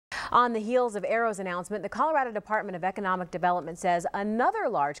On the heels of Arrow's announcement, the Colorado Department of Economic Development says another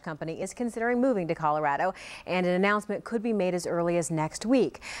large company is considering moving to Colorado, and an announcement could be made as early as next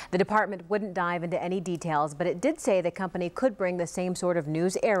week. The department wouldn't dive into any details, but it did say the company could bring the same sort of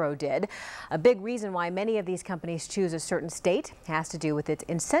news Arrow did. A big reason why many of these companies choose a certain state has to do with its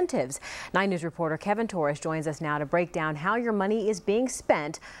incentives. 9 News reporter Kevin Torres joins us now to break down how your money is being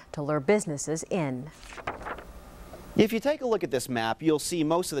spent to lure businesses in. If you take a look at this map, you'll see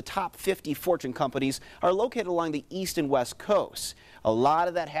most of the top 50 Fortune companies are located along the east and west coasts. A lot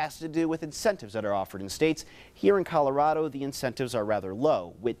of that has to do with incentives that are offered in states. Here in Colorado, the incentives are rather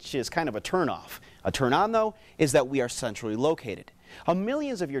low, which is kind of a turnoff. A turn on, though, is that we are centrally located.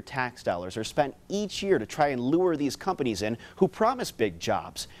 Millions of your tax dollars are spent each year to try and lure these companies in who promise big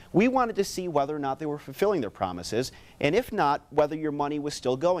jobs. We wanted to see whether or not they were fulfilling their promises, and if not, whether your money was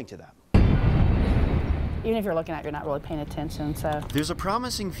still going to them. Even if you're looking at it, you're not really paying attention, so. There's a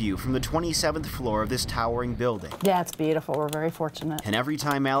promising view from the 27th floor of this towering building. Yeah, it's beautiful. We're very fortunate. And every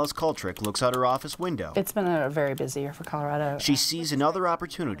time Alice Kultrick looks out her office window, it's been a very busy year for Colorado. She sees another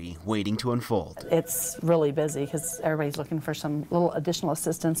opportunity waiting to unfold. It's really busy because everybody's looking for some little additional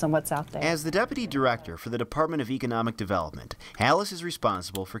assistance on what's out there. As the Deputy Director for the Department of Economic Development, Alice is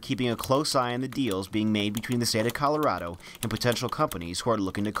responsible for keeping a close eye on the deals being made between the state of Colorado and potential companies who are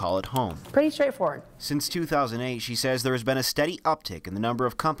looking to call it home. Pretty straightforward. Since 2008, she says there has been a steady uptick in the number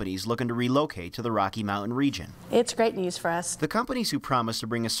of companies looking to relocate to the Rocky Mountain region. It's great news for us. The companies who promise to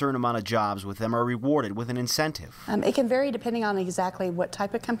bring a certain amount of jobs with them are rewarded with an incentive. It can vary depending on exactly what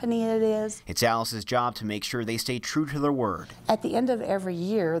type of company it is. It's Alice's job to make sure they stay true to their word. At the end of every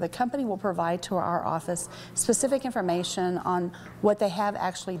year, the company will provide to our office specific information on what they have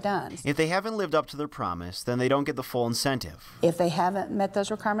actually done. If they haven't lived up to their promise, then they don't get the full incentive. If they haven't met those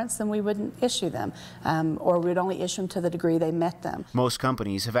requirements, then we wouldn't issue them, or we'd only issue them to the degree they met them. Most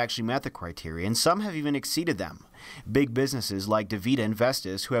companies have actually met the criteria, and some have even exceeded them. Big businesses like DaVita and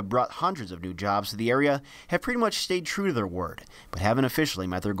Vestas, who have brought hundreds of new jobs to the area, have pretty much stayed true to their word, but haven't officially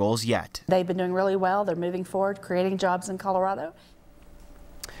met their goals yet. They've been doing really well. They're moving forward, creating jobs in Colorado.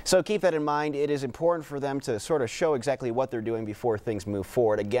 So keep that in mind. It is important for them to sort of show exactly what they're doing before things move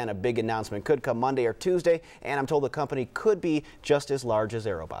forward. Again, a big announcement could come Monday or Tuesday, and I'm told the company could be just as large as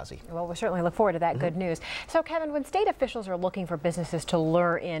Aerobozzi. Well, we'll certainly look forward to that good news. So, Kevin, when state officials are looking for businesses to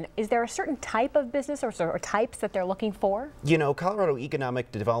lure in, is there a certain type of business or types that they're looking for? You know, Colorado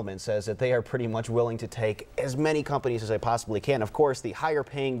Economic Development says that they are pretty much willing to take as many companies as they possibly can. Of course, the higher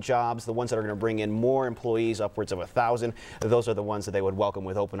paying jobs, the ones that are going to bring in more employees, upwards of 1,000, those are the ones that they would welcome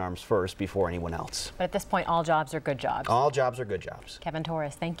with open arms first before anyone else. But at this point, all jobs are good jobs. All jobs are good jobs. Kevin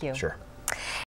Torres, thank you. Sure.